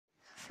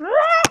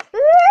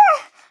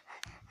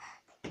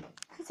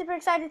super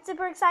excited,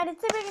 super excited,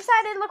 super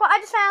excited. Look what I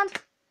just found.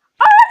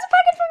 Oh, it's a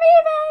package from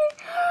eBay.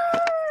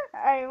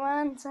 I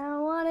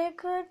wonder what it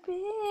could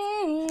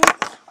be.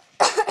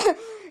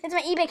 It's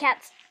my eBay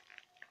cats.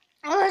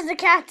 Oh, there's the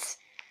cats.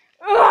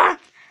 Ugh.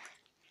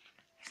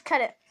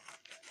 Cut it.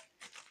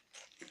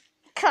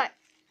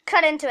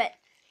 Cut into it.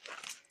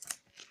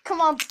 Come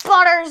on,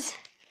 Butters.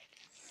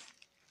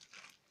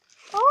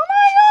 Oh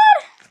my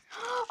God.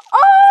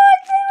 Oh,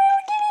 it's a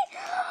little kitty.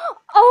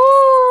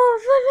 Oh,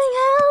 flipping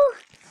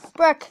hell.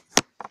 Brooke.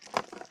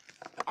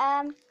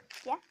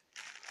 Yeah.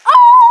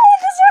 Oh,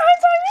 this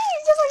hurts on me,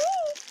 just like me.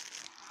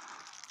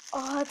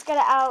 Oh, let's get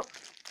it out.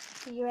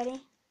 Are you ready?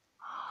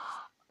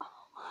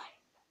 Oh my.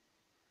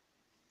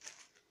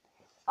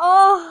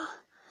 Oh,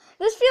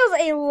 this feels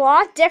a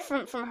lot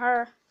different from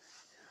her.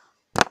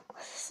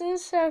 This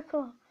is so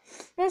cool.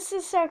 This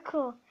is so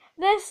cool.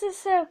 This is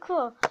so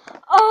cool.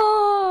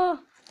 Oh.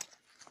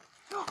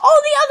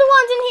 Oh, the other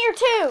one's in here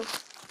too.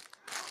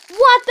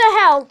 What the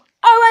hell?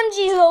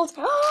 OMG, Holt.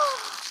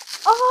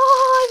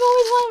 Oh, I've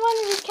always wanted one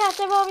of these cats.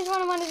 I've always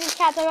wanted one of these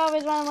cats. I've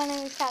always wanted one of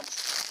these cats.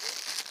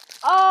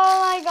 Oh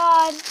my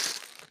God.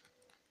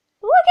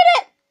 Look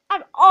at it.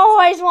 I've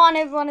always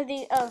wanted one of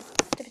these. Oh,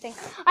 stupid thing.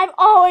 I've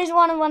always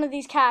wanted one of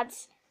these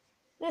cats.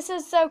 This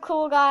is so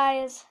cool,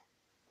 guys.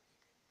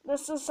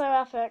 This is so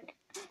epic.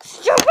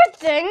 Stupid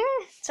thing.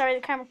 Sorry,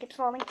 the camera keeps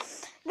falling.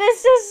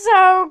 This is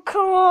so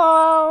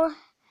cool.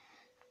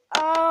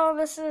 Oh,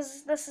 this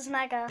is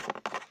mega.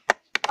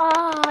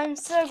 Oh, I'm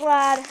so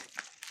glad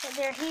that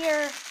they're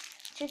here.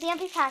 Here's the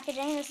empty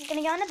packaging. This is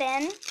gonna go in a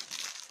bin.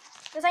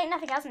 There's like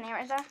nothing else in there,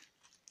 is there?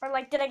 Or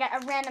like, did I get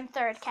a random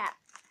third cat?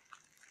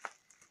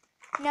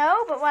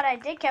 No, but what I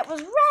did get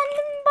was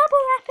random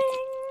bubble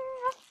wrapping.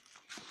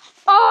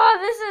 Oh,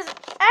 this is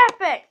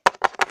epic.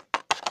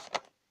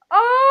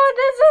 Oh,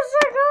 this is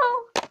so cool.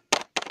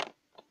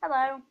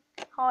 Hello.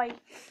 Hi.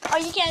 Oh,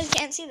 you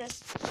can't see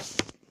this.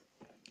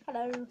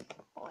 Hello.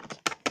 Hi.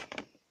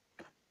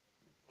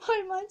 Why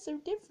am I so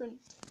different?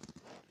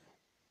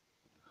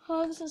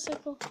 Oh, this is so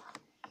cool.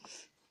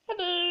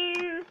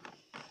 Hello.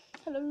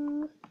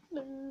 Hello.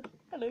 Hello.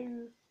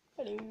 Hello.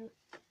 Hello.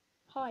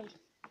 Hi.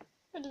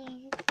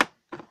 Hello.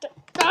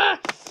 Ah!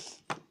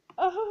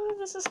 Oh,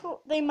 this is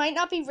cool. They might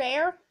not be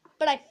rare,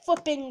 but I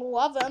flipping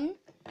love them.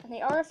 And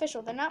they are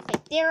official. They're not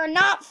fake. They are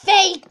not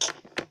fake!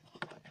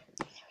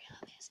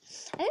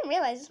 I didn't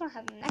realize this one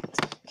had a neck.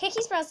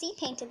 Cookie Sprout Z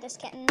painted this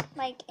kitten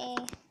like a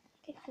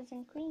cookies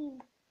and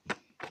cream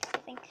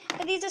thing.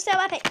 But these are so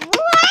epic.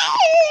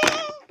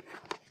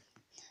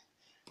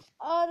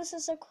 Oh, this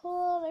is so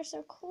cool. They're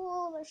so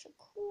cool. They're so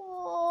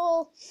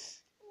cool.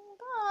 Oh,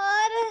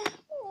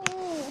 God.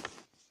 Ooh.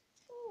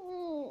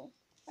 Ooh.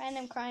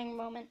 Random crying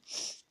moment.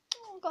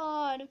 Oh,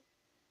 God.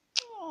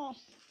 Oh.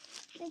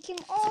 They came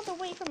all the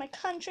way from a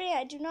country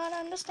I do not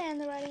understand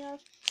the writing of.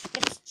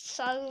 It's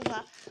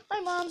Salva. My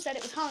mom said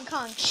it was Hong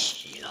Kong.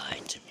 She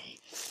lied to me.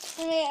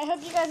 Anyway, I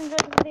hope you guys enjoyed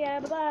the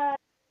video. Bye-bye.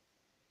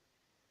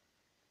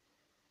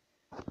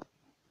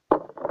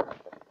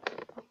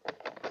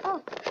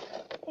 Oh,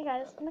 hey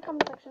guys, in the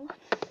comment section,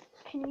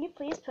 can you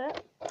please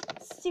put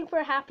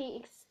super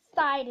happy,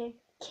 excited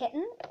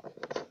kitten?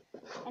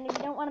 And if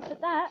you don't want to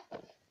put that,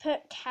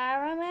 put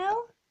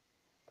caramel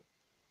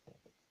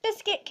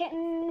biscuit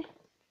kitten.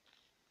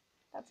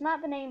 That's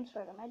not the names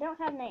for them. I don't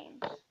have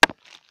names.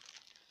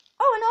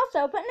 Oh,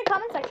 and also, put in the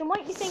comment section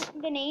what you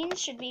think the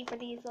names should be for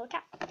these little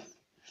cats.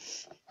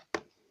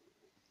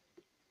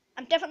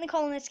 I'm definitely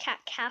calling this cat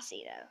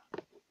Cassie,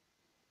 though.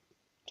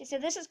 Okay, so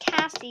this is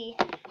Cassie.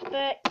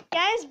 But,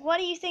 guys, what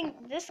do you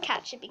think this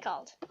cat should be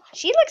called?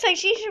 She looks like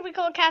she should be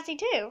called Cassie,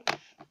 too.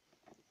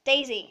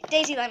 Daisy.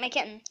 Daisy, like my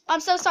kitten.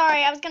 I'm so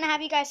sorry. I was going to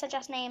have you guys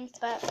suggest names,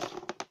 but...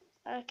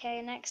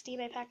 Okay, next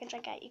eBay package I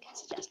get, you can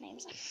suggest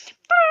names.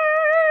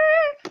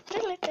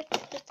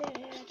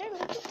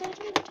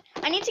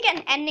 I need to get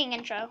an ending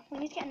intro. We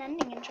need to get an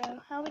ending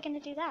intro. How are we going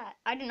to do that?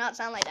 I do not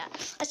sound like that.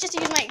 Let's just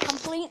use my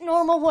complete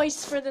normal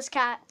voice for this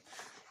cat.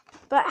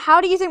 But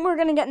how do you think we're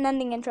going to get an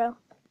ending intro?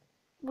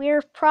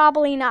 We're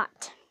probably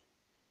not.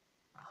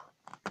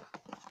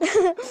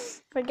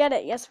 Forget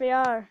it. Yes, we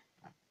are.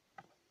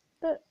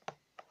 But...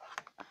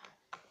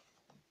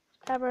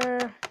 Ever.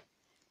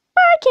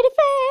 Bye, kitty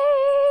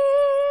face!